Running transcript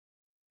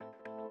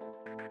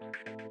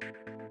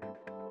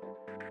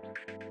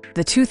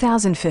The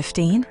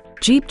 2015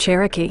 Jeep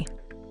Cherokee.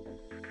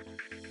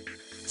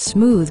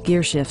 Smooth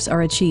gear shifts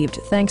are achieved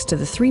thanks to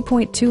the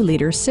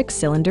 3.2-liter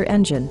six-cylinder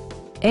engine.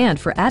 And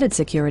for added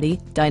security,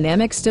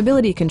 dynamic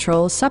stability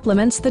control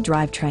supplements the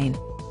drivetrain.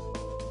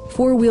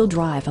 Four-wheel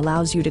drive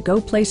allows you to go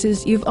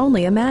places you've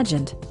only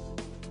imagined.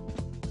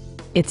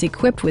 It's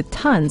equipped with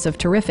tons of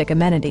terrific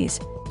amenities,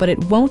 but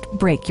it won't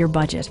break your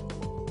budget,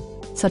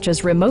 such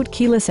as remote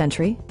keyless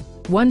entry,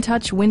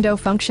 one-touch window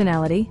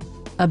functionality,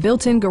 a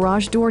built-in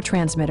garage door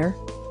transmitter,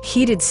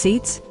 heated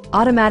seats,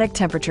 automatic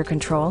temperature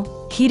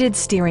control, heated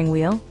steering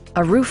wheel,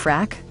 a roof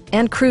rack,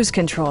 and cruise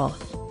control.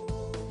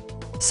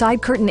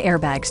 Side curtain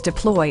airbags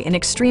deploy in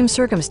extreme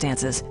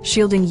circumstances,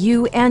 shielding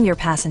you and your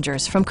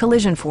passengers from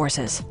collision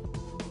forces.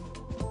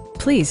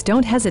 Please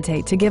don't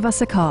hesitate to give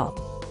us a call.